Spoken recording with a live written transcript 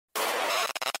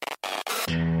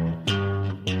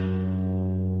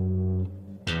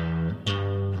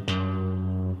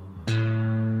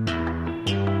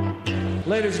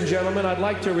Ladies and gentlemen, I'd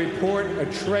like to report a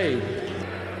trade.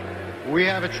 We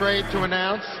have a trade to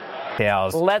announce.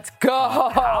 Let's go.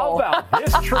 How about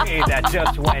this trade that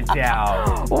just went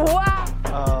down?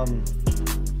 Wow.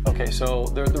 Okay, so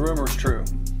the rumor's true.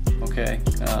 Okay,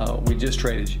 we just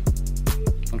traded you.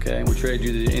 Okay, we traded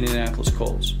you to the Indianapolis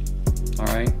Colts. All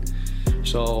right.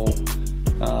 So,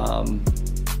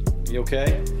 you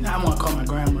okay? Nah, I'm gonna call my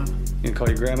grandmother. You gonna call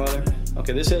your grandmother?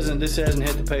 Okay, this hasn't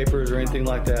hit the papers or anything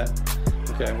like that.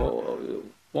 Okay, well,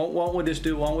 why don't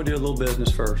we do a little business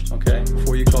first, okay?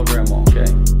 Before you call grandma, okay?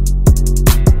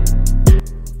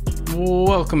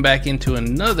 Welcome back into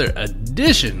another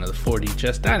edition of the 4D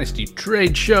Chess Dynasty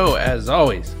Trade Show. As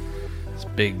always, this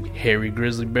big hairy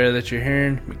grizzly bear that you're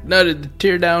hearing, McNutted the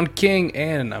Tear Down King,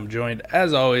 and I'm joined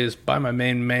as always by my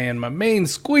main man, my main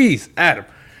squeeze, Adam.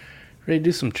 Ready to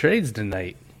do some trades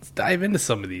tonight? Let's dive into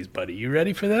some of these, buddy. You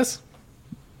ready for this?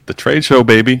 The trade show,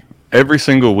 baby. Every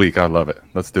single week. I love it.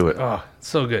 Let's do it. Oh,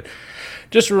 so good.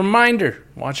 Just a reminder,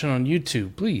 watching on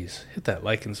YouTube, please hit that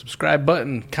like and subscribe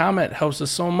button. Comment helps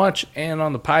us so much. And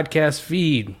on the podcast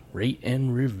feed, rate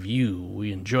and review.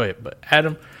 We enjoy it. But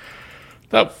Adam,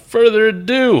 without further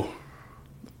ado,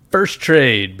 first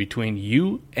trade between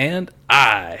you and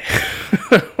I.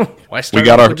 Why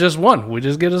start with just one? We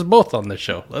just get us both on the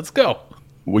show. Let's go.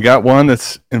 We got one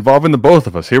that's involving the both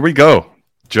of us. Here we go.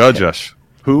 Judge us.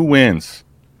 Who wins?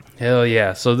 Hell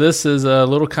yeah. So this is a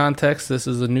little context. This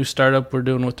is a new startup we're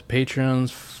doing with the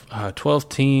Patreons. 12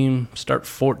 team, start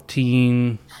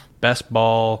 14, best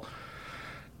ball,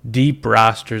 deep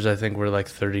rosters. I think we're like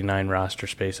 39 roster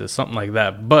spaces, something like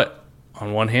that. But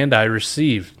on one hand, I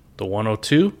received the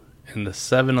 102 and the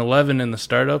 711 in the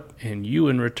startup. And you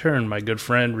in return, my good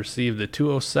friend, received the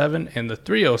 207 and the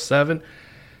 307.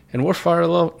 And we're far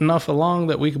enough along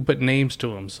that we can put names to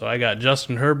them. So I got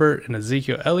Justin Herbert and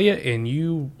Ezekiel Elliott, and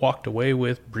you walked away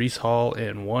with Breece Hall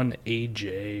and one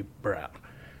A.J. Brown.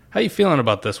 How you feeling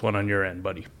about this one on your end,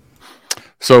 buddy?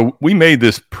 So we made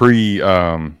this pre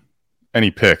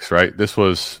any picks, right? This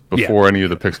was before any of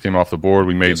the picks came off the board.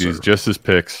 We made these just as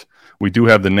picks. We do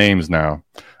have the names now.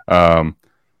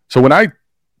 So when I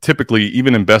typically,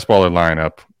 even in best baller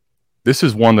lineup, this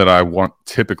is one that I want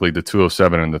typically the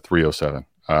 207 and the 307.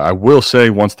 I will say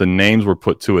once the names were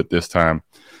put to it this time,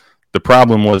 the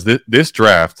problem was that this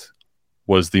draft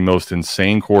was the most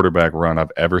insane quarterback run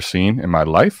I've ever seen in my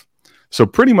life. So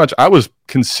pretty much I was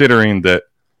considering that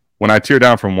when I tear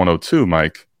down from 102,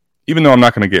 Mike, even though I'm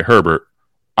not going to get Herbert,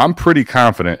 I'm pretty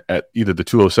confident at either the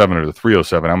 207 or the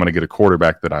 307, I'm going to get a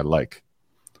quarterback that I like.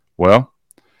 Well,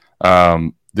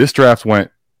 this draft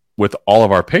went with all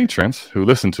of our patrons who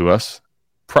listen to us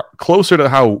closer to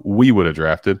how we would have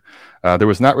drafted. There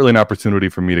was not really an opportunity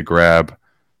for me to grab,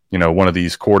 one of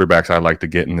these quarterbacks I like to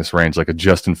get in this range, like a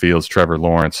Justin Fields, Trevor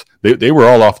Lawrence. They were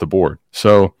all off the board.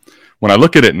 So when I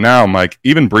look at it now, Mike,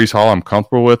 even Breece Hall I'm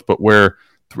comfortable with, but when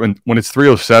it's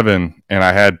 307 and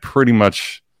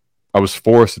I was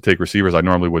forced to take receivers I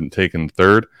normally wouldn't take in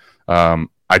third,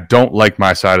 I don't like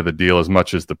my side of the deal as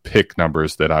much as the pick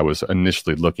numbers that I was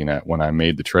initially looking at when I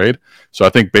made the trade. So I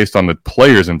think based on the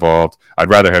players involved, I'd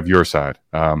rather have your side.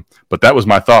 But that was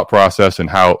my thought process and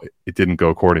how it didn't go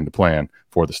according to plan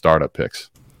for the startup picks.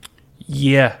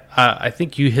 Yeah, I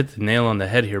think you hit the nail on the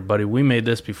head here, buddy. We made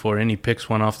this before any picks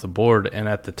went off the board. And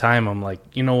at the time, I'm like,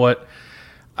 you know what?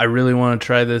 I really want to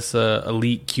try this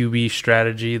elite QB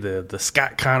strategy, the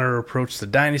Scott Connor approach, the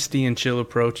Dynasty and chill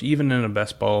approach, even in a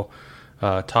best ball.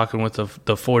 Talking with the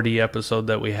 4D episode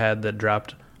that we had that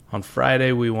dropped on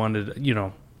Friday, we wanted,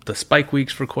 the spike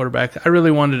weeks for quarterback. I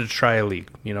really wanted to try a league,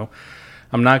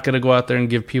 I'm not going to go out there and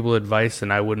give people advice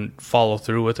and I wouldn't follow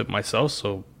through with it myself.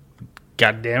 So,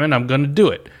 God damn it, I'm going to do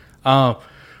it.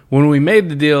 When we made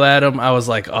the deal, Adam, I was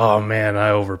like, oh, man, I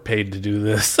overpaid to do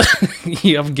this.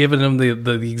 I've given him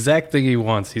the exact thing he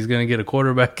wants. He's going to get a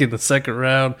quarterback in the second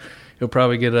round. He'll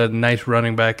probably get a nice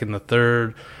running back in the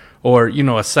third. Or,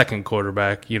 a second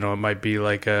quarterback, it might be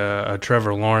like a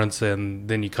Trevor Lawrence, and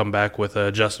then you come back with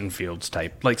a Justin Fields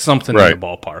type, like something in the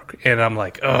ballpark. And I'm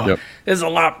like, there's a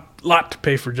lot to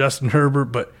pay for Justin Herbert,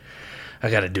 but I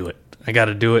got to do it.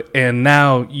 And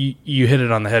now you hit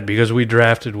it on the head because we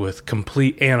drafted with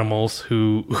complete animals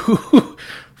who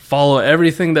follow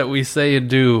everything that we say and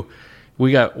do.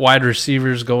 We got wide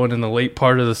receivers going in the late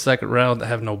part of the second round that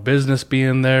have no business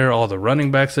being there. All the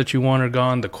running backs that you want are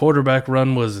gone. The quarterback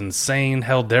run was insane.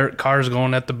 Hell, Derek Carr's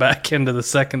going at the back end of the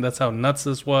second. That's how nuts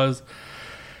this was.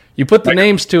 You put the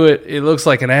names to it, it looks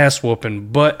like an ass whooping.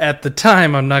 But at the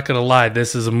time, I'm not going to lie,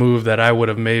 this is a move that I would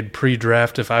have made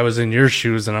pre-draft if I was in your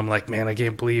shoes. And I'm like, man, I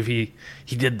can't believe he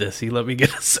did this. He let me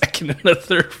get a second and a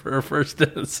third for a first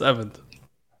and a seventh.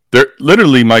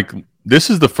 Literally, Mike, this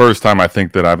is the first time I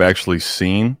think that I've actually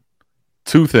seen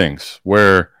two things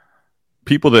where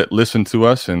people that listen to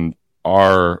us and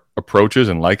our approaches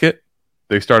and like it,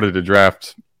 they started to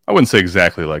draft, I wouldn't say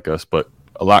exactly like us, but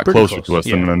a lot closer to us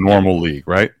than in a normal league,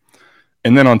 right?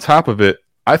 And then on top of it,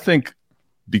 I think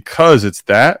because it's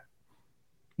that,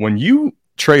 when you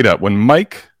trade up, when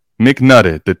Mike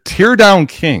McNutted, the tear down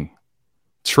king,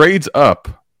 trades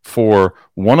up for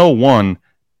 102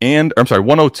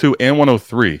 and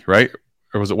 103, right?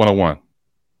 Or was it 101?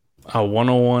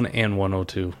 101 and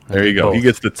 102. There you go. Both. He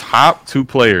gets the top two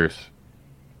players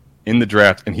in the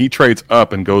draft, and he trades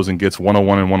up and goes and gets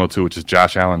 101 and 102, which is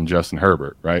Josh Allen and Justin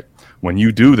Herbert, right? When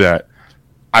you do that,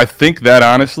 I think that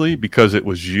honestly, because it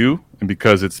was you and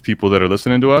because it's people that are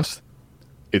listening to us,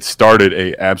 it started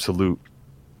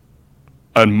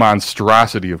a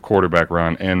monstrosity of quarterback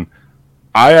run. And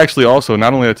I actually also,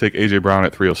 not only did I take A.J. Brown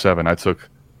at 307, I took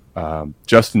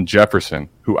Justin Jefferson,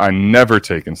 who I never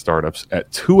take in startups,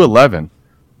 at 211.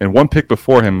 And one pick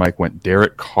before him, Mike, went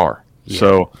Derek Carr. Yeah.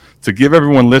 So to give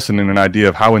everyone listening an idea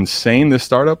of how insane this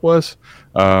startup was.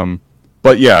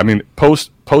 But yeah, I mean,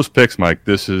 post picks, Mike,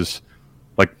 this is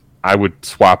like I would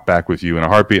swap back with you in a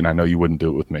heartbeat, and I know you wouldn't do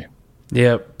it with me.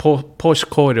 Yeah,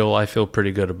 post-coital, I feel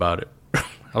pretty good about it.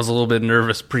 I was a little bit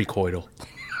nervous pre-coital.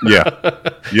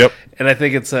 Yeah. Yep. And I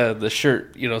think it's the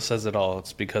shirt, says it all.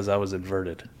 It's because I was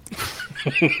inverted.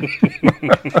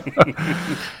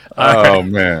 Oh,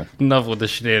 man. Enough with the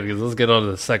shenanigans. Let's get on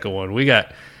to the second one. We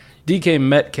got DK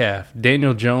Metcalf,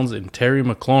 Daniel Jones, and Terry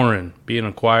McLaurin being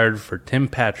acquired for Tim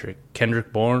Patrick,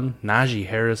 Kendrick Bourne, Najee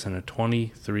Harris, and a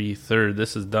 23 third.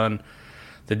 This is done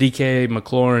the DK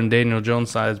McLaurin, Daniel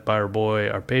Jones size by our boy,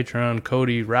 our Patreon,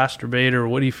 Cody Rosterbaiter.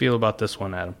 What do you feel about this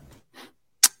one, Adam?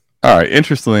 All right.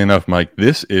 Interestingly enough, Mike,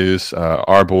 this is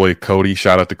our boy Cody.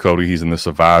 Shout out to Cody. He's in the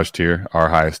Savage tier, our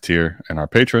highest tier, and our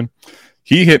patron.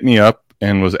 He hit me up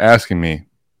and was asking me,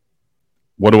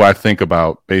 what do I think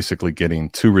about basically getting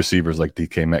two receivers like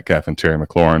DK Metcalf and Terry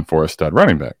McLaurin for a stud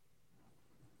running back?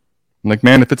 I'm like,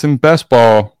 man, if it's in best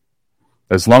ball,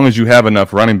 as long as you have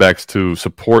enough running backs to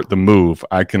support the move,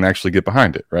 I can actually get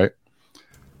behind it, right?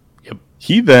 Yep.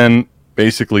 He then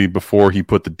basically, before he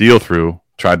put the deal through,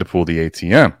 tried to pull the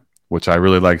ATM, which I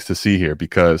really likes to see here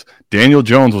because Daniel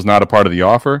Jones was not a part of the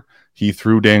offer. He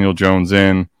threw Daniel Jones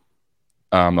in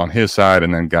on his side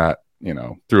and then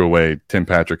threw away Tim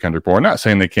Patrick, Kendrick Bourne. Not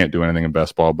saying they can't do anything in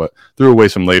best ball, but threw away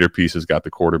some later pieces, got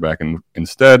the quarterback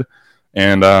instead.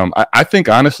 And I think,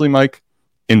 honestly, Mike,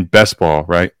 in best ball,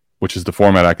 right, which is the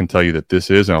format I can tell you that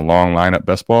this is in a long lineup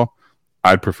best ball,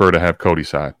 I'd prefer to have Cody's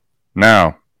side.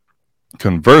 Now,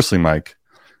 conversely, Mike,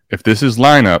 if this is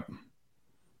lineup,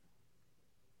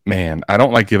 man, I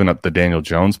don't like giving up the Daniel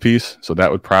Jones piece, so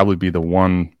that would probably be the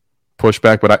one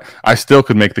pushback. But I still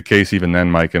could make the case even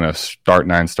then, Mike, in a start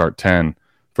 9, start 10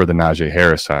 for the Najee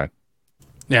Harris side.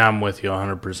 Yeah, I'm with you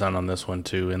 100% on this one,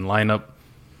 too. In lineup,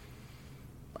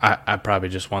 I probably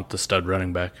just want the stud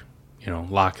running back.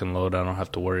 Lock and load. I don't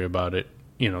have to worry about it.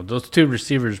 Those two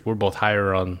receivers, we're both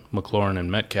higher on McLaurin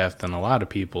and Metcalf than a lot of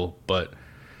people, but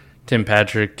Tim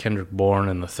Patrick, Kendrick Bourne,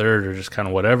 and the third are just kind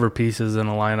of whatever pieces in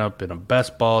a lineup. In a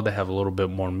best ball, they have a little bit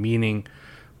more meaning.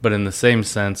 But in the same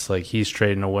sense, like he's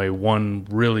trading away one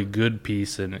really good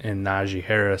piece in Najee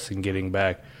Harris and getting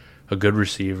back a good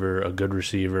receiver,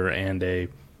 and a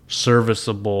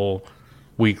serviceable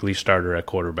weekly starter at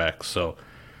quarterback. So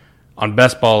on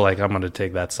best ball, like I'm going to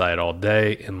take that side all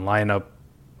day. In lineup,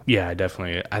 yeah,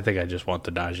 I think I just want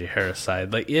the Najee Harris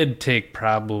side. Like it'd take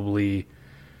probably...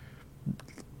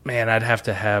 Man, I'd have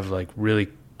to have like really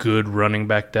good running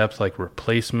back depth, like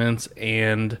replacements,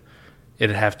 and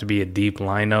it'd have to be a deep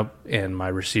lineup, and my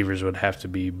receivers would have to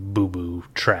be boo-boo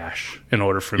trash in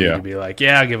order for me to be like,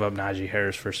 yeah, I'll give up Najee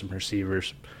Harris for some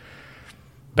receivers.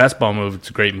 Best ball move, it's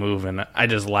a great move, and I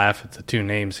just laugh at the two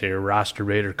names here,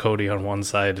 Rosterbaiter Cody on one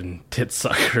side and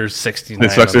Titsucker 69.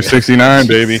 Titsucker 69,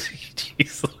 baby.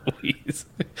 Jeez Louise.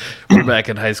 We're back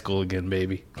in high school again,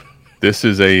 baby. This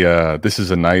is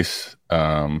a nice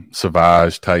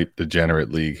Savage type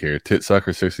degenerate league here.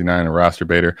 Titsucker 69 and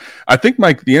Rosterbaiter. I think,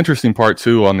 Mike, the interesting part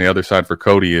too on the other side for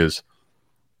Cody is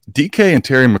DK and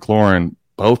Terry McLaurin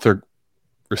both are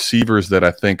receivers that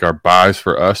I think are buys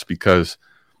for us because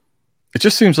it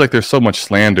just seems like there's so much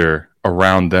slander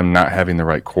around them not having the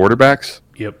right quarterbacks.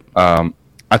 Yep.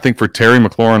 I think for Terry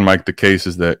McLaurin, Mike, the case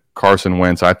is that Carson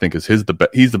Wentz, I think, is he's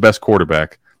the best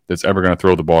quarterback that's ever going to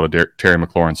throw the ball to Terry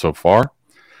McLaurin so far.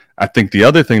 I think the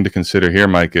other thing to consider here,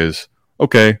 Mike, is,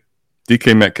 okay,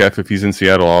 DK Metcalf, if he's in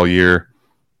Seattle all year,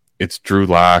 it's Drew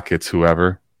Lock, it's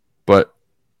whoever. But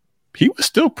he was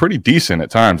still pretty decent at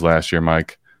times last year,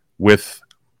 Mike, with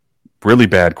really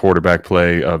bad quarterback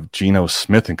play of Geno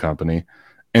Smith and company.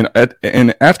 And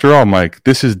after all, Mike,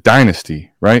 this is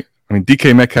Dynasty, right? I mean,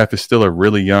 DK Metcalf is still a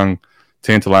really young,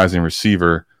 tantalizing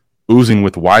receiver, oozing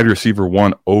with wide receiver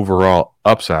 1 overall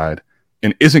upside,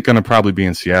 and isn't going to probably be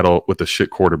in Seattle with a shit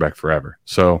quarterback forever.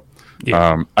 So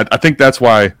I think that's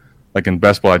why, like in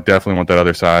best ball, I definitely want that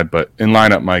other side. But in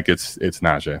lineup, Mike, it's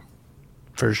Najee.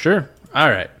 For sure. All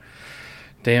right.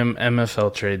 Damn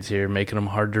MFL trades here, making them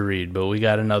hard to read. But we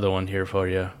got another one here for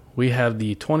you. We have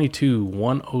the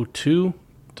 22-102,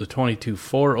 the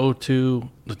 22-402,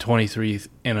 the 23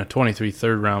 and a 23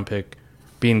 third round pick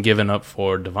being given up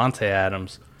for Devontae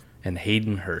Adams and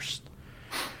Hayden Hurst.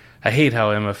 I hate how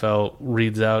MFL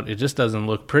reads out. It just doesn't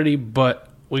look pretty, but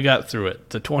we got through it.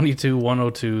 The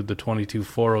 22-102, the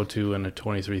 22-402, and the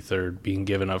 23 third being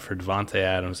given up for Devontae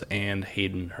Adams and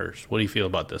Hayden Hurst. What do you feel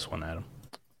about this one, Adam?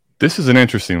 This is an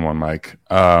interesting one, Mike,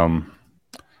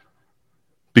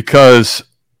 because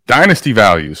dynasty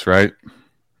values, right?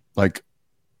 Like,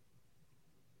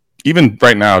 even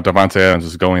right now, Devontae Adams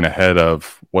is going ahead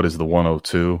of what is the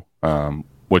 102,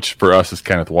 which for us is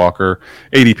Kenneth Walker.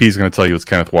 ADP is going to tell you it's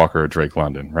Kenneth Walker or Drake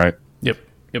London, right? Yep.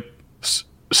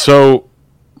 So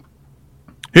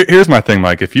here's my thing,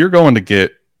 Mike. If you're going to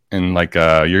get in, like,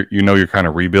 you're kind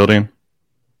of rebuilding,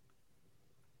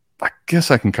 I guess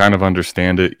I can kind of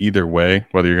understand it either way,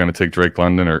 whether you're going to take Drake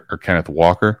London or Kenneth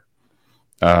Walker.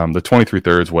 The 23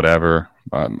 thirds, whatever.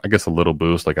 I guess a little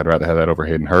boost. Like, I'd rather have that over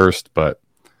Hayden Hurst, but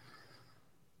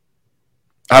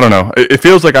I don't know. It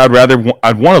feels like I'd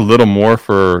want a little more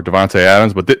for Devontae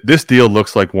Adams, but this deal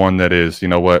looks like one that is, you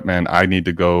know what, man, I need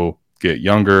to go get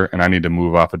younger and I need to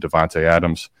move off of Devontae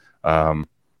Adams.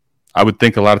 I would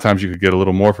think a lot of times you could get a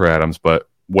little more for Adams, but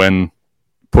when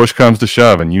push comes to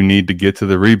shove and you need to get to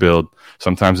the rebuild,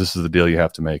 sometimes this is the deal you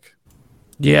have to make.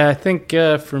 Yeah, I think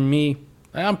for me,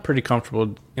 I'm pretty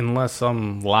comfortable unless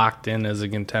I'm locked in as a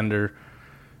contender.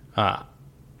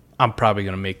 I'm probably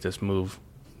going to make this move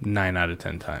 9 out of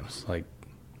 10 times. Like,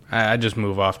 I just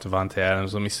move off Devontae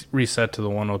Adams. Let me reset to the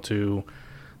 102.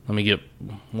 Let me get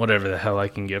whatever the hell I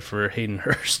can get for Hayden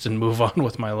Hurst and move on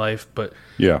with my life. But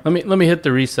yeah, let me hit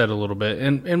the reset a little bit.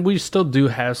 And we still do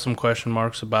have some question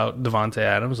marks about Devontae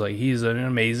Adams. Like, he's an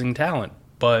amazing talent.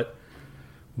 But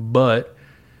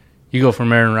you go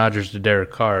from Aaron Rodgers to Derek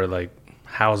Carr, like,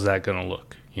 how's that going to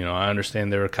look? You know, I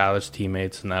understand they were college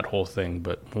teammates and that whole thing,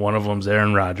 but one of them's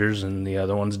Aaron Rodgers and the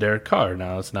other one's Derek Carr.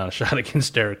 Now, it's not a shot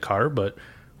against Derek Carr, but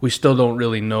we still don't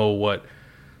really know what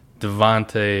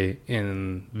Devontae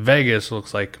in Vegas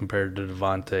looks like compared to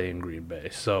Devontae in Green Bay.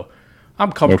 So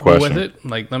I'm comfortable with it.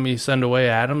 Like, let me send away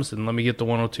Adams and let me get the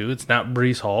 102. It's not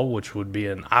Breece Hall, which would be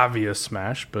an obvious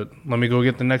smash, but let me go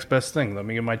get the next best thing. Let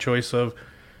me get my choice of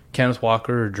Kenneth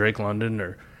Walker or Drake London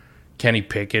or Kenny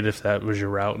Pickett if that was your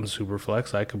route in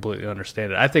Superflex. I completely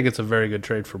understand it. I think it's a very good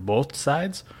trade for both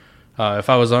sides. If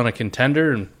I was on a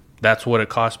contender and that's what it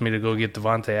cost me to go get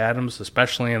Devontae Adams,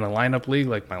 especially in a lineup league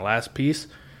like my last piece,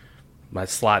 my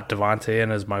slot Devontae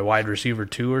in as my wide receiver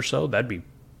 2 or so, that'd be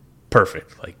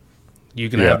perfect. Like, you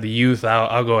can have the youth.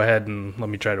 I'll go ahead and let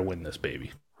me try to win this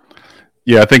baby.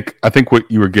 Yeah, I think what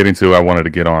you were getting to, I wanted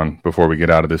to get on before we get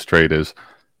out of this trade is,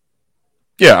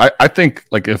 yeah, I think,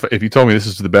 like, if you told me this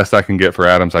is the best I can get for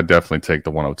Adams, I'd definitely take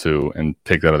the 102 and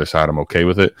take that other side. I'm okay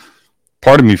with it.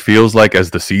 Part of me feels like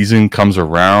as the season comes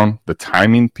around, the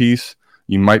timing piece,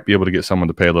 you might be able to get someone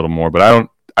to pay a little more, but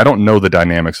I don't know the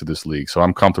dynamics of this league, so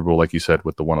I'm comfortable, like you said,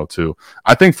 with the 102.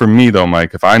 I think for me, though,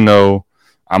 Mike, if I know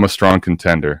I'm a strong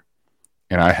contender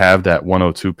and I have that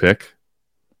 102 pick,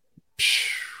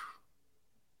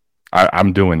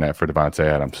 I'm doing that for Devontae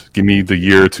Adams. Give me the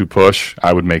year to push,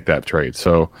 I would make that trade.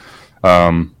 So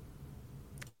I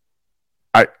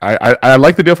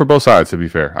like the deal for both sides, to be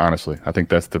fair, honestly. I think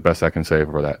that's the best I can say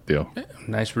for that deal.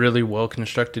 Nice, really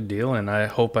well-constructed deal, and I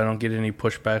hope I don't get any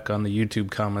pushback on the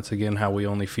YouTube comments again how we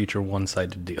only feature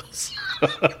one-sided deals.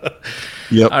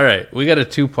 Yep. All right, we got a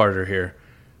two-parter here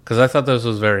because I thought this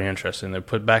was very interesting. They're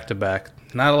put back-to-back.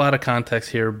 Not a lot of context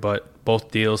here, but both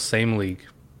deals, same league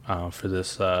for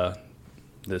this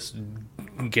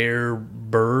Gare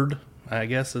Bird, I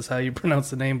guess is how you pronounce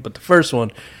the name. But the first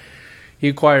one, he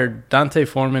acquired Dante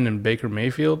Foreman and Baker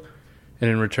Mayfield, and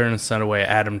in return sent away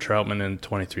Adam Troutman in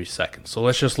 23 seconds. So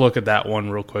let's just look at that one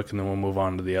real quick, and then we'll move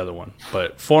on to the other one.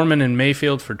 But Foreman and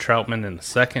Mayfield for Troutman in a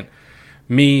second.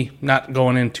 Me, not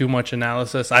going in too much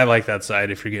analysis. I like that side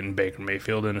if you're getting Baker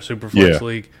Mayfield in a Superflex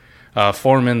league.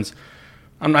 Foreman's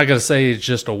I'm not going to say it's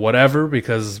just a whatever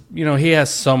because, he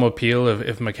has some appeal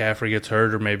if McCaffrey gets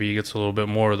hurt or maybe he gets a little bit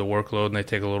more of the workload and they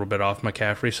take a little bit off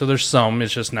McCaffrey. So there's some.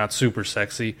 It's just not super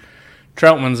sexy.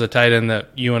 Troutman's a tight end that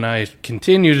you and I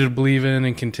continue to believe in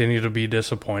and continue to be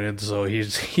disappointed. So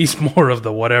he's more of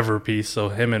the whatever piece. So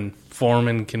him and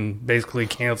Foreman can basically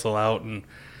cancel out. And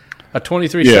a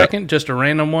 23-second, just a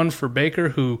random one for Baker,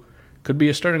 who could be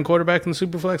a starting quarterback in the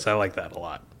Superflex. I like that a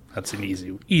lot. That's an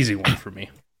easy one for me.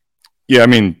 Yeah, I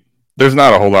mean, there's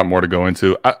not a whole lot more to go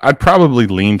into. I'd probably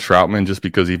lean Troutman just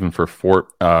because even for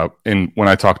when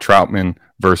I talk Troutman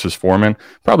versus Foreman,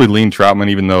 probably lean Troutman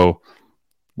even though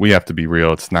we have to be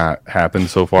real. It's not happened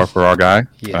so far for our guy.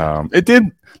 Yeah. It did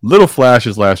little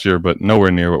flashes last year, but nowhere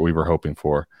near what we were hoping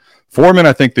for. Foreman,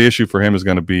 I think the issue for him is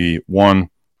going to be, one,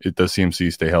 does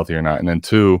CMC stay healthy or not? And then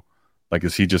two,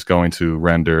 is he just going to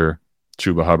render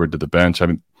Chuba Hubbard to the bench? I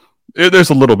mean, there's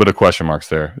a little bit of question marks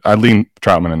there. I lean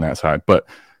Troutman on that side. But,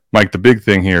 Mike, the big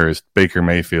thing here is Baker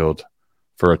Mayfield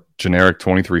for a generic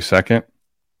 23-second.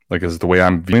 Is the way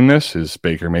I'm viewing this is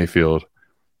Baker Mayfield,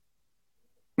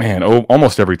 man,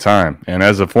 almost every time. And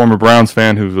as a former Browns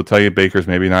fan who will tell you Baker's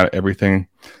maybe not everything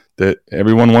that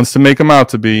everyone wants to make him out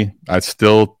to be, I'd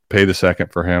still pay the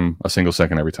second for him, a single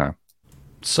second every time.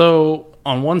 So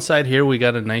on one side here, we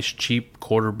got a nice cheap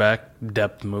quarterback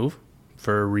depth move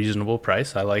for a reasonable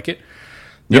price. I like it.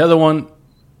 The other one,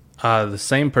 the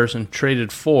same person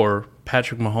traded for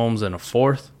Patrick Mahomes in a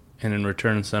fourth, and in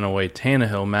return sent away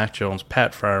Tannehill, Mac Jones,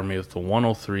 Pat Freiermuth, the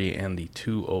 103 and the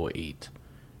 208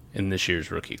 in this year's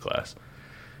rookie class.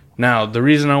 Now, the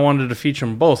reason I wanted to feature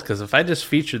them both, because if I just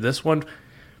feature this one,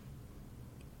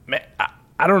 man,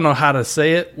 I don't know how to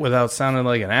say it without sounding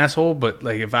like an asshole, but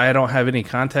if I don't have any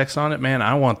context on it, man,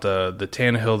 I want the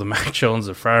Tannehill, the Mac Jones,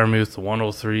 the Freiermuth, the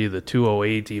 103, the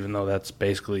 208, even though that's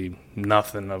basically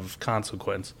nothing of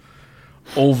consequence,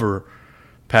 over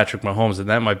Patrick Mahomes, and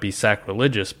that might be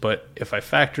sacrilegious. But if I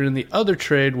factor in the other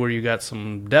trade where you got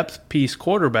some depth piece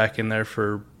quarterback in there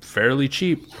for fairly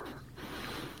cheap,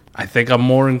 I think I'm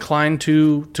more inclined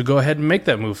to go ahead and make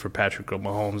that move for Patrick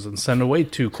Mahomes and send away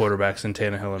two quarterbacks in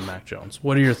Tannehill and Mac Jones.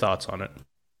 What are your thoughts on it?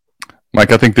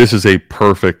 Mike, I think this is a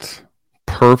perfect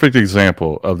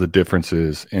example of the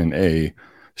differences in a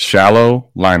shallow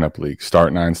lineup league,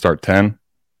 start 9, start 10,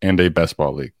 and a best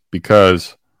ball league.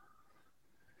 Because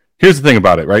here's the thing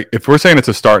about it, right? If we're saying it's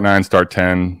a start 9, start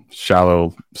 10,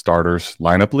 shallow starters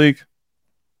lineup league,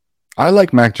 I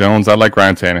like Mac Jones. I like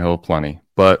Ryan Tannehill plenty.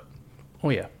 But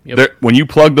when you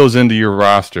plug those into your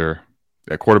roster,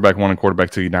 at quarterback 1 and quarterback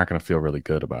 2, you're not going to feel really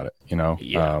good about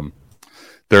it.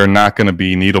 They're not going to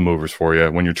be needle movers for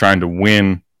you when you're trying to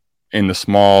win in the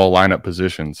small lineup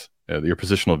positions. Your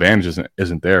positional advantage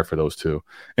isn't there for those two.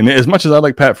 And as much as I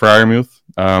like Pat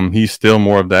Freiermuth, he's still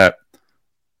more of that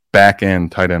back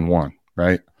end tight end 1,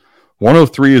 right?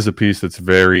 103 is a piece that's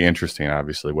very interesting,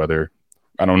 obviously, whether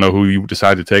I don't know who you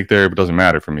decide to take there, but it doesn't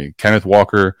matter for me. Kenneth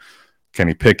Walker,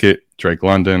 Kenny Pickett, Drake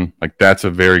London, that's a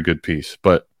very good piece.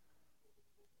 But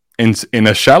in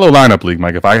a shallow lineup league,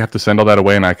 Mike, if I have to send all that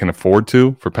away and I can afford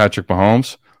to for Patrick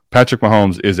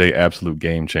Mahomes is a absolute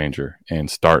game changer in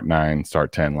start 9,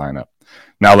 start 10 lineup.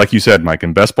 Now, like you said, Mike,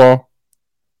 in best ball,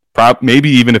 maybe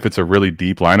even if it's a really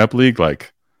deep lineup league,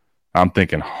 I'm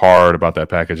thinking hard about that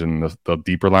package in the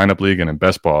deeper lineup league, and in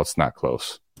best ball, it's not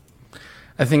close.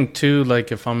 I think, too,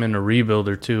 if I'm in a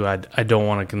rebuilder, too, I don't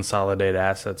want to consolidate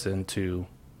assets into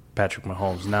Patrick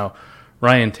Mahomes. Now,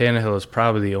 Ryan Tannehill is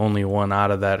probably the only one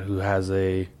out of that who has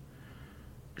a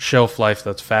shelf life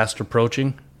that's fast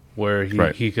approaching, where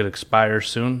he could expire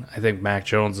soon. I think Mac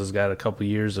Jones has got a couple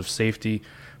years of safety.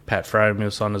 Pat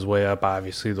Freiermuth's on his way up,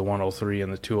 obviously, the 103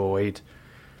 and the 208.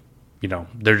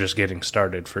 They're just getting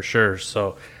started for sure.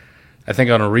 So I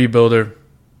think on a rebuilder,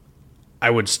 I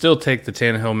would still take the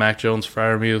Tannehill, Mac Jones,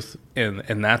 Freiermuth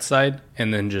in that side,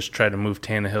 and then just try to move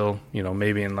Tannehill,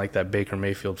 maybe in that Baker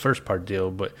Mayfield first part deal.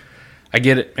 But I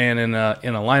get it, man. In a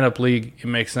lineup league, it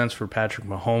makes sense for Patrick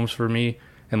Mahomes for me,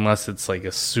 unless it's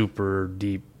a super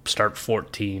deep start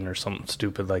 14 or something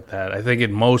stupid like that. I think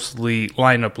in mostly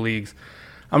lineup leagues,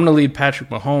 I'm going to lead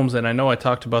Patrick Mahomes, and I know I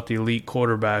talked about the elite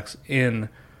quarterbacks in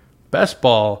best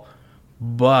ball,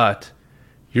 but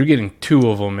you're getting two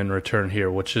of them in return here,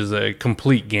 which is a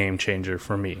complete game changer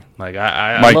for me.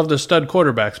 I love the stud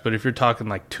quarterbacks, but if you're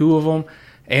talking two of them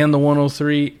and the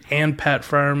 103 and Pat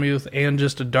Freiermuth and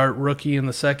just a dart rookie in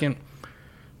the second,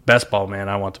 best ball, man,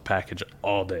 I want the package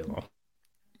all day long.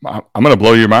 I'm going to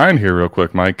blow your mind here real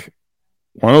quick, Mike.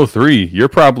 103, you're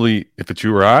probably, if it's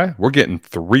you or I, we're getting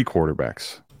 3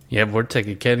 quarterbacks. Yeah, we're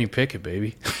taking Kenny Pickett,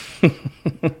 baby. 3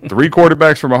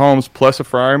 quarterbacks for Mahomes plus a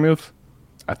Freiermuth.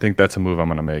 I think that's a move I'm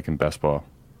going to make in best ball.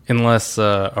 Unless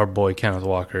our boy Kenneth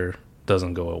Walker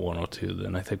doesn't go at 102,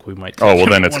 then I think we might take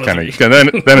then it's Kenny.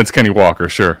 Then it's Kenny Walker,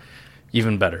 sure.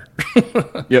 Even better.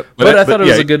 Yep. But I thought it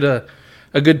was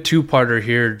a good two-parter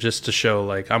here just to show,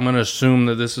 like, I'm going to assume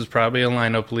that this is probably a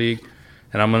lineup league,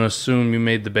 and I'm going to assume you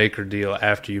made the Baker deal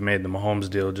after you made the Mahomes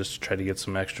deal just to try to get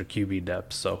some extra QB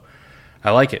depth. So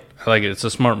I like it. It's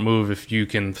a smart move if you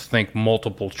can think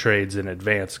multiple trades in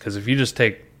advance, because if you just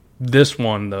take this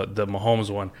one, the Mahomes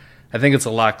one, I think it's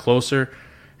a lot closer,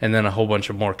 and then a whole bunch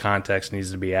of more context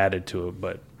needs to be added to it.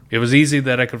 But it was easy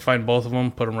that I could find both of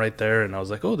them, put them right there, and I was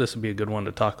like, oh, this would be a good one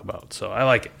to talk about. So I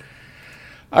like it.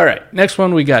 All right, next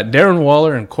one we got Darren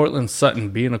Waller and Cortland Sutton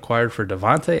being acquired for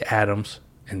Davante Adams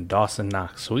and Dawson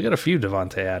Knox. So we got a few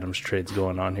Davante Adams trades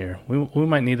going on here. We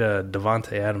might need a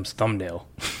Davante Adams thumbnail.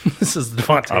 This is the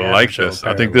Davante Adams I like show, this.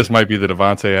 apparently. I think this might be the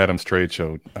Davante Adams trade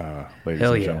show, ladies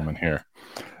Hell and yeah. gentlemen here.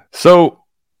 So,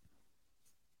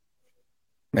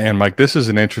 man, Mike, this is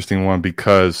an interesting one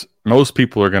because most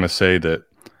people are going to say that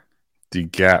the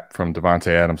gap from Davante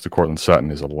Adams to Cortland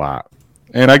Sutton is a lot.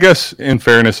 And I guess, in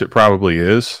fairness, it probably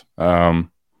is.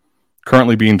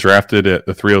 Currently being drafted at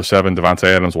the 307, Davante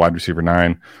Adams, wide receiver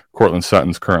 9. Cortland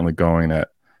Sutton's currently going at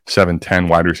 710,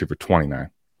 wide receiver 29.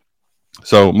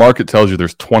 So market tells you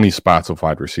there's 20 spots of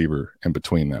wide receiver in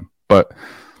between them. But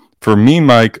for me,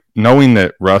 Mike, knowing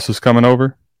that Russ is coming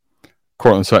over,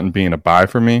 Cortland Sutton being a buy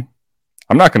for me,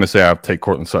 I'm not going to say I'll take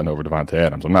Cortland Sutton over Davante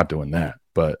Adams. I'm not doing that.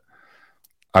 But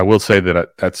I will say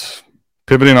that that's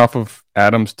pivoting off of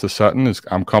Adams to Sutton is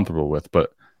I'm comfortable with.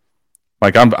 But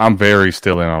like I'm very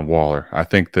still in on Waller. I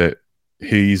think that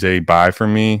he's a buy for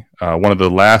me. One of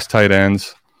the last tight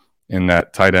ends in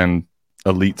that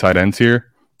elite tight end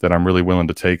tier that I'm really willing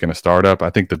to take in a startup.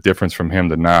 I think the difference from him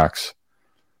to Knox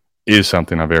is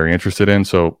something I'm very interested in.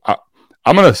 So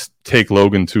I'm going to take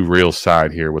Logan to Real's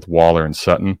side here with Waller and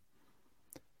Sutton.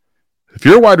 If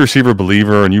you're a wide receiver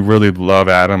believer and you really love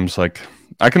Adams, like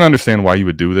I can understand why you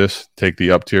would do this, take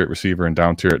the up tier at receiver and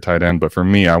down tier at tight end. But for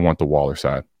me, I want the Waller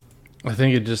side. I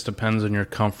think it just depends on your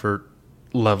comfort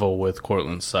level with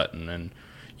Cortland Sutton. And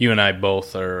you and I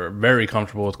both are very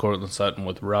comfortable with Cortland Sutton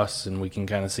with Russ, and we can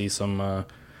kind of see some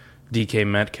DK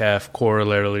Metcalf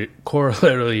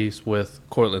corollaries with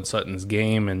Cortland Sutton's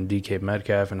game and DK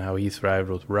Metcalf and how he thrived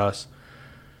with Russ.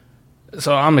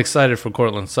 So I'm excited for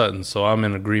Cortland Sutton, so I'm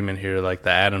in agreement here. Like the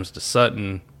Adams to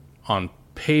Sutton on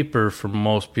paper for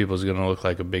most people is going to look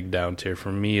like a big down tier.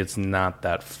 For me, it's not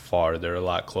that far. They're a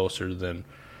lot closer than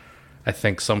I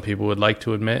think some people would like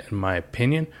to admit, in my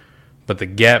opinion. But the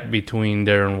gap between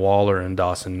Darren Waller and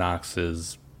Dawson Knox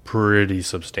is pretty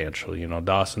substantial. You know,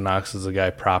 Dawson Knox is a guy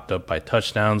propped up by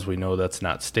touchdowns. We know that's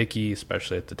not sticky,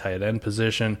 especially at the tight end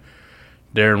position.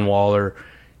 Darren Waller,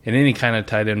 in any kind of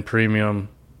tight end premium,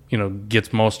 you know,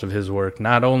 gets most of his work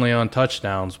not only on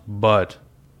touchdowns, but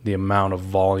the amount of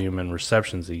volume and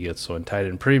receptions he gets. So in tight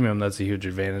end premium, that's a huge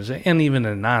advantage. And even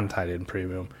in non-tight end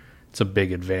premium, it's a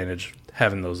big advantage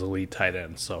having those elite tight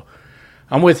ends. So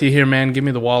I'm with you here, man. Give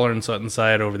me the Waller and Sutton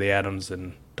side over the Adams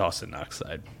and Dawson Knox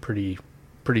side pretty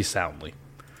soundly.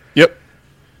 Yep.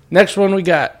 Next one, we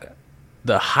got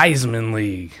the Heisman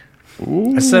League.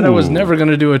 Ooh. I said I was never going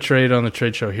to do a trade on the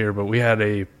trade show here, but we had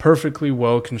a perfectly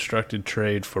well-constructed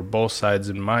trade for both sides,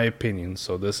 in my opinion,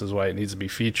 so this is why it needs to be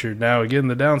featured. Now, again,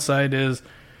 the downside is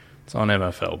it's on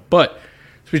MFL, but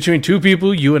it's between two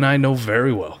people you and I know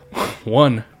very well.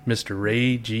 One, Mr.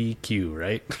 Ray GQ,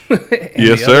 right?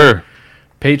 Yes, sir.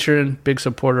 Patron, big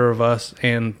supporter of us,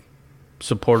 and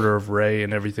supporter of Ray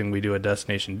and everything we do at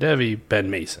Destination Devy, Ben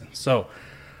Mason. So, on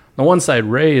the one side,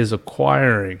 Ray is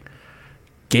acquiring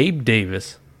Gabe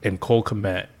Davis and Cole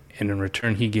Kmet, and in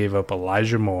return, he gave up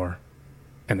Elijah Moore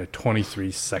and a 23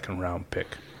 second-round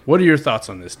pick. What are your thoughts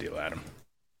on this deal, Adam?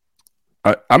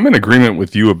 I'm in agreement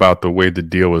with you about the way the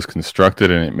deal was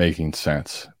constructed and it making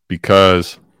sense.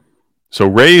 Because, so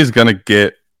Ray is going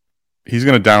to he's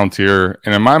going to down tier,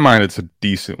 and in my mind, it's a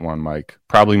decent one, Mike.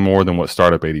 Probably more than what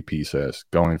Startup ADP says,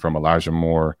 going from Elijah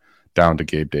Moore down to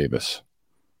Gabe Davis.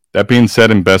 That being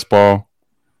said, in best ball,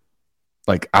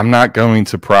 like, I'm not going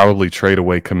to probably trade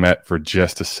away Kmet for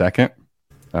just a second.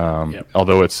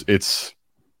 Although it's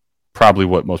probably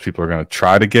what most people are going to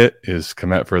try to get is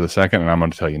Kmet for the second, and I'm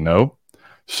going to tell you no.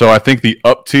 So I think the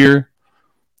up tier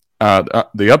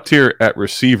at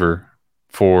receiver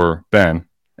for Ben,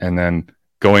 and then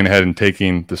going ahead and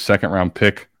taking the second round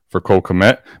pick for Cole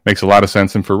Kmet makes a lot of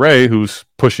sense. And for Ray, who's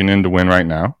pushing in to win right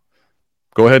now,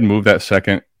 go ahead and move that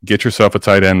second. Get yourself a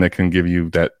tight end that can give you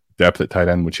that depth at tight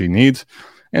end, which he needs,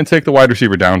 and take the wide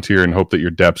receiver down tier and hope that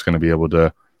your depth's going to be able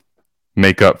to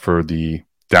make up for the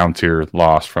down tier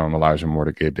loss from Elijah Moore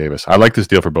to Gabe Davis. I like this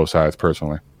deal for both sides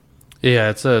personally.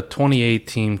 Yeah, it's a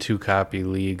 28-team, 2-copy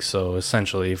league. So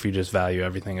essentially, if you just value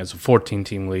everything as a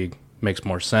 14-team league, makes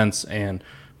more sense. And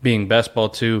being best ball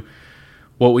too,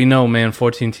 what we know, man,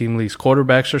 14-team leagues,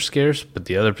 quarterbacks are scarce, but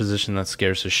the other position that's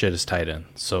scarce as shit is tight end.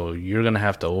 So you're going to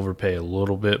have to overpay a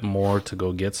little bit more to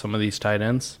go get some of these tight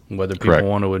ends, whether people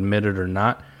want to admit it or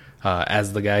not.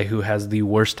 As the guy who has the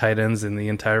worst tight ends in the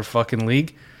entire fucking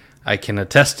league, I can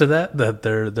attest to that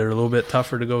they're a little bit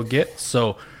tougher to go get.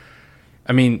 So,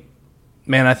 I mean,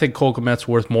 man, I think Cole Kmet's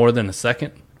worth more than a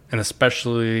second, and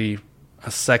especially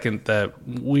a second that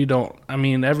we don't. I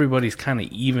mean, everybody's kind of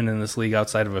even in this league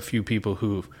outside of a few people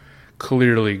who've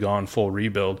clearly gone full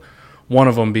rebuild. One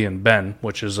of them being Ben,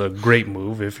 which is a great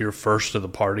move if you're first to the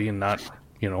party and not,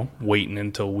 waiting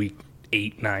until week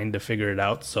 8, 9 to figure it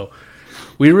out. So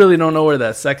we really don't know where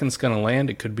that second's going to land.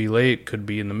 It could be late, could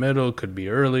be in the middle, could be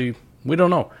early. We don't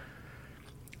know.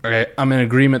 Okay, I'm in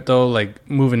agreement, though, like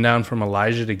moving down from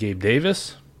Elijah to Gabe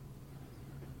Davis.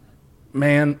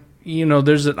 Man,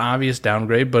 there's an obvious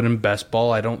downgrade, but in best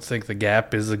ball, I don't think the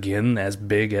gap is, again, as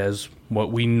big as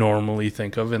what we normally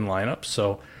think of in lineups.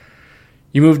 So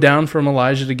you move down from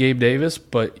Elijah to Gabe Davis,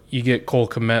 but you get Cole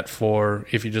Kmet for,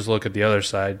 if you just look at the other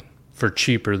side, for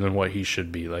cheaper than what he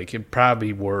should be. Like, it'd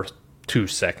probably be worth 2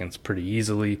 seconds pretty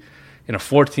easily. In a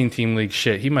 14-team league,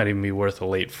 shit, he might even be worth a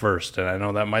late first. And I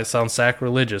know that might sound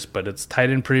sacrilegious, but it's tight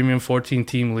end premium,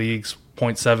 14-team leagues,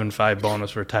 0.75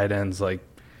 bonus for tight ends. Like,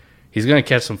 he's going to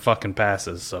catch some fucking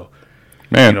passes. So,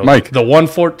 man, Mike, the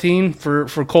 114 for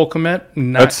Cole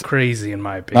Kmet, that's crazy in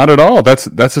my opinion. Not at all. That's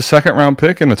a second-round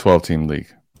pick in a 12-team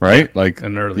league, right? Yeah, like,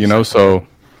 an early so,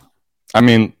 I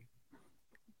mean,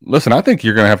 listen, I think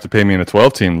you're going to have to pay me in a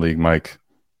 12-team league, Mike.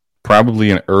 Probably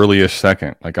an early-ish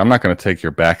second. Like, I'm not going to take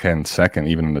your back-end second,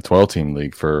 even in the 12-team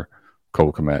league, for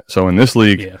Cole Kmet. So in this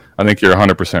league, I think you're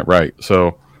 100% right.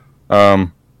 So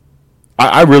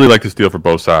I really like this deal for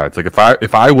both sides. Like,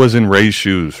 if I was in Ray's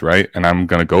shoes, right, and I'm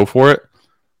going to go for it,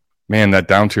 man, that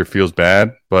down tier feels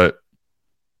bad. But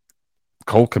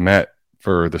Cole Kmet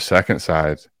for the second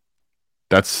side,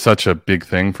 that's such a big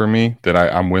thing for me that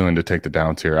I'm willing to take the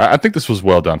down tier. I think this was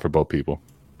well done for both people.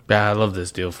 Yeah, I love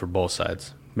this deal for both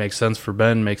sides. Makes sense for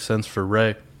Ben, makes sense for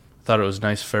Ray. Thought it was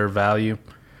nice, fair value.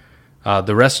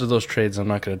 The rest of those trades I'm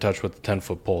not going to touch with the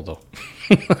 10-foot pole, though.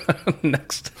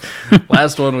 Next.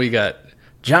 Last one we got.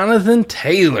 Jonathan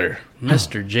Taylor,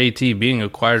 Mr. JT, being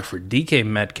acquired for DK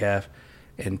Metcalf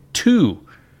and 2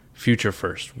 future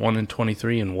firsts, 1 in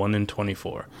 23 and 1 in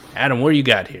 24. Adam, what do you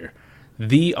got here?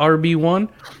 The RB1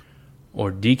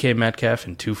 or DK Metcalf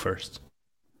and 2 firsts?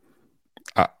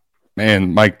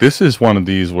 Man, Mike, this is one of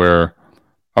these where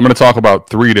I'm going to talk about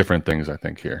 3 different things, I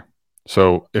think, here.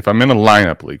 So if I'm in a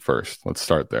lineup league first, let's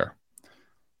start there.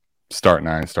 Start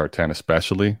 9, start 10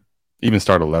 especially. Even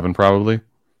start 11 probably.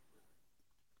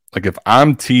 Like, if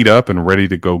I'm teed up and ready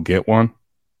to go get one,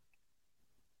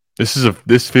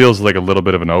 this feels like a little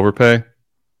bit of an overpay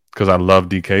because I love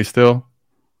DK still.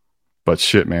 But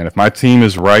shit, man, if my team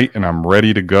is right and I'm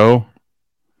ready to go,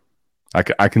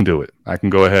 I can do it. I can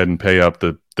go ahead and pay up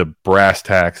the brass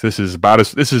tacks. This is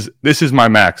my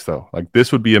max though. Like,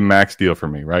 this would be a max deal for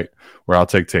me, right? Where I'll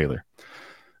take Taylor.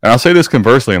 And I'll say this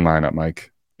conversely in lineup,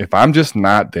 Mike. If I'm just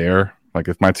not there, like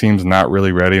if my team's not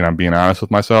really ready and I'm being honest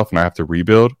with myself and I have to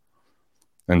rebuild,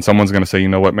 and someone's going to say, you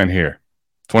know what, man, here,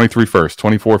 23 first,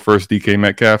 24 first DK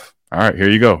Metcalf. All right, here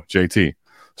you go, JT.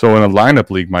 So in a lineup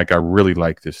league, Mike, I really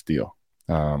like this deal.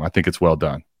 I think it's well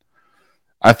done.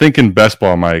 I think in best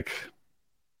ball, Mike,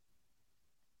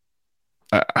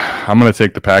 I'm going to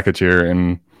take the package here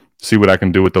and see what I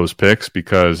can do with those picks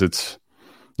because it's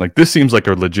like this seems like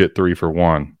a legit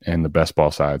 3-for-1 in the best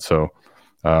ball side. So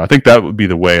I think that would be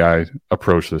the way I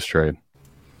approach this trade.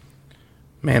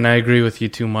 Man, I agree with you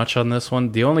too much on this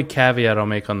one. The only caveat I'll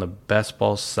make on the best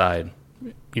ball side,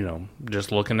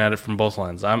 just looking at it from both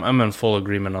lines, I'm in full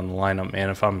agreement on the lineup, man.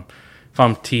 If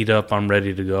I'm teed up, I'm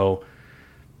ready to go.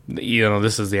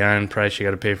 This is the iron price you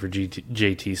got to pay for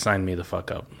JT. Sign me the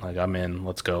fuck up. Like, I'm in.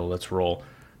 Let's go. Let's roll.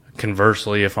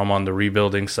 Conversely, if I'm on the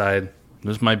rebuilding side,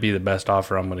 this might be the best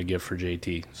offer I'm going to give for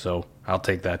JT. So I'll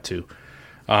take that too.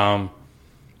 I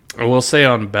will say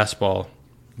on best ball,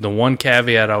 the one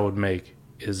caveat I would make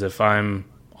is if I'm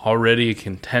already a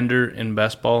contender in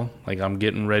best ball, like I'm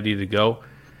getting ready to go,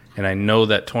 and I know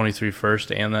that 23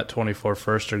 first and that 24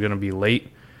 first are going to be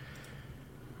late,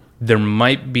 there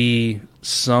might be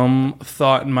some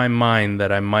thought in my mind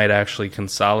that I might actually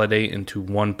consolidate into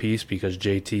one piece because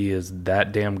JT is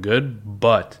that damn good.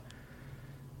 But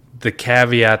the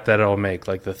caveat that I'll make,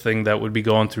 like the thing that would be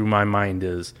going through my mind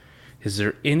is Is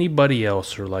there anybody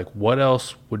else, or like what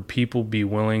else would people be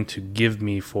willing to give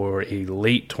me for a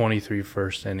late 23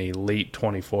 first and a late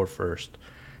 24 first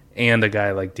and a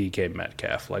guy like DK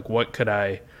Metcalf? Like what could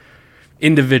I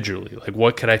individually, like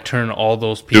what could I turn all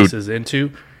those pieces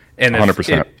into? And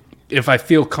 100%. If I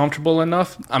feel comfortable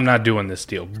enough, I'm not doing this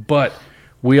deal. But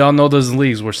we all know those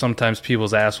leagues where sometimes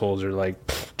people's assholes are like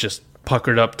just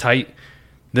puckered up tight.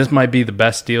 This might be the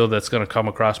best deal that's going to come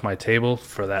across my table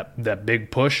for that big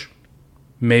push.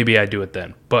 Maybe I do it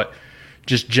then. But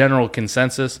just general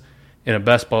consensus in a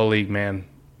best ball league, man,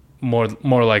 more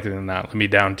likely than not, let me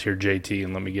down tier JT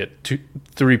and let me get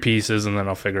 3 pieces, and then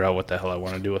I'll figure out what the hell I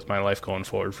want to do with my life going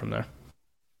forward from there.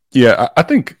 Yeah, I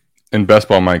think in best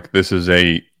ball, Mike, this is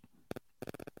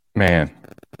man,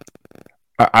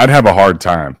 I'd have a hard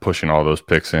time pushing all those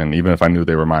picks in, even if I knew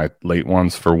they were my late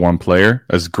ones for one player.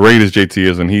 As great as JT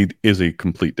is, and he is a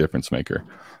complete difference maker.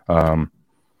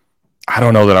 I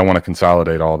don't know that I want to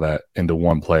consolidate all that into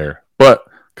one player. But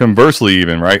conversely,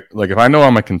 even, right? Like if I know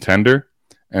I'm a contender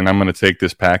and I'm going to take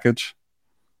this package,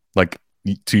 like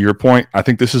to your point, I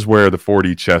think this is where the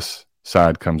 4D chess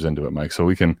side comes into it, Mike. So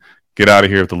we can get out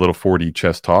of here with the little 4D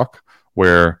chess talk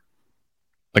where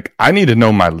like I need to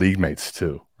know my league mates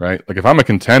too, right? Like if I'm a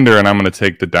contender and I'm going to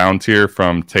take the down tier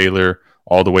from Taylor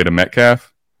all the way to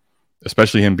Metcalf,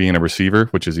 especially him being a receiver,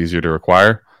 which is easier to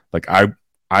acquire, like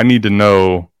I need to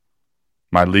know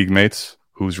my league mates,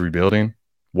 who's rebuilding.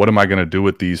 What am I going to do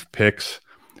with these picks?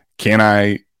 Can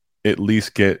I at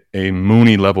least get a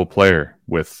Mooney level player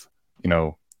with,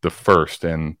 the first?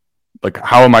 And like,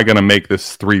 how am I going to make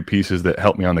this 3 pieces that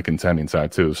help me on the contending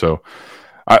side too? So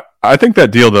I think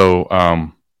that deal though,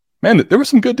 man, there were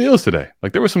some good deals today.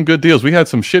 Like there were some good deals. We had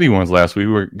some shitty ones last week.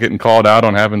 We were getting called out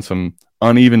on having some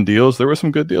uneven deals. There were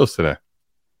some good deals today.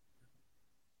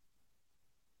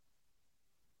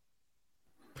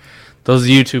 Those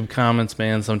YouTube comments,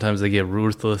 man, sometimes they get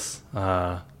ruthless.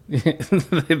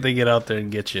 They get out there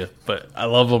and get you. But I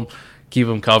love them. Keep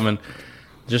them coming.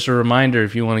 Just a reminder,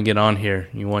 if you want to get on here,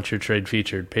 you want your trade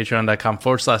featured,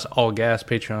 patreon.com/allgas,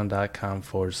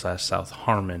 patreon.com/South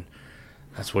Harmon.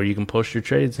 That's where you can post your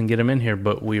trades and get them in here.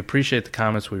 But we appreciate the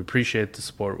comments. We appreciate the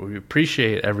support. We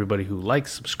appreciate everybody who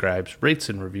likes, subscribes, rates,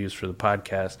 and reviews for the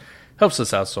podcast. Helps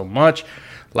us out so much.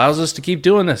 Allows us to keep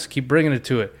doing this, keep bringing it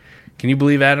to it. Can you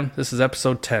believe, Adam? This is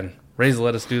episode 10. Ray's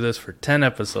let us do this for 10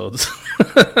 episodes.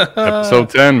 Episode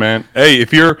 10, man. Hey,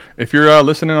 if you're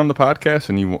listening on the podcast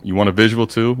and you want a visual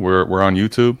too, we're on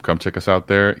YouTube. Come check us out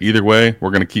there. Either way,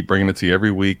 we're going to keep bringing it to you every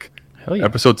week. Hell yeah.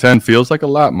 Episode 10 feels like a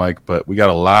lot, Mike, but we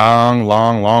got a long,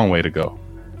 long, long way to go.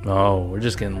 Oh, we're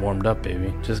just getting warmed up,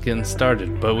 baby. Just getting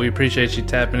started. But we appreciate you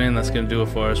tapping in. That's going to do it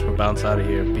for us. We're bouncing out of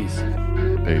here. Peace.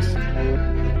 Peace.